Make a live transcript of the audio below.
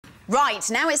Right,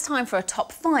 now it's time for a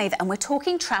top 5, and we're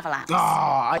talking travel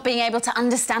apps. Being able to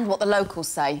understand what the locals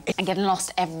say and getting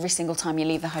lost every single time you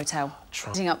leave the hotel.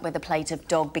 Ending up with a plate of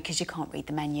dog because you can't read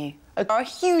the menu. There are a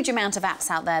huge amount of apps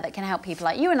out there that can help people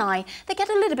like you and I that get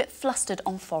a little bit flustered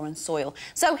on foreign soil.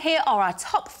 So here are our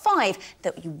top 5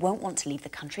 that you won't want to leave the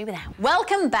country without.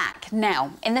 Welcome back.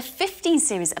 Now, in the 15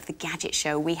 series of The Gadget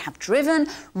Show, we have driven,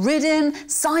 ridden,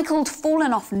 cycled,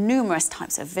 fallen off numerous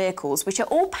types of vehicles, which are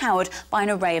all powered by an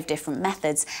array of different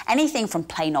methods. Anything from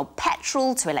plain old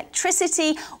petrol to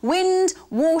electricity, wind,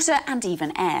 water and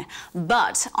even air.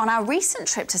 But on our recent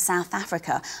trip to South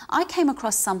Africa, I came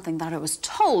across something that I was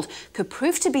told could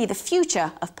prove to be the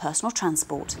future of personal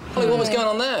transport. What was going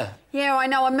on there? Yeah, I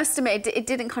know. I must admit, it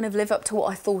didn't kind of live up to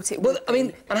what I thought it would. Well, I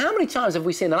mean, and how many times have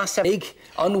we seen the last 7 big,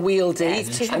 unwieldy,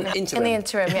 and interim? In the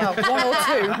interim, yeah. 1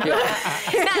 or 2.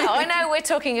 Yeah. Now, I know we're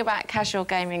talking about casual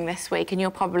gaming this week, and you're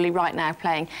probably right now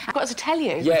playing. I've got to tell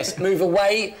you. Yes, move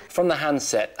away from the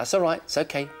handset. That's all right. It's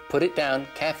OK. Put it down.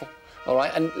 Careful. All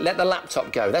right? And let the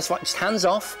laptop go. That's right. Just hands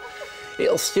off.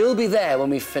 It'll still be there when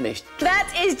we've finished.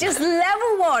 That is just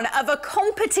level 1 of a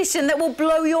competition that will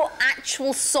blow your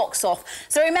actual socks off.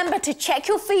 So remember to check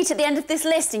your feet at the end of this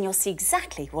list and you'll see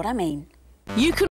exactly what I mean. You can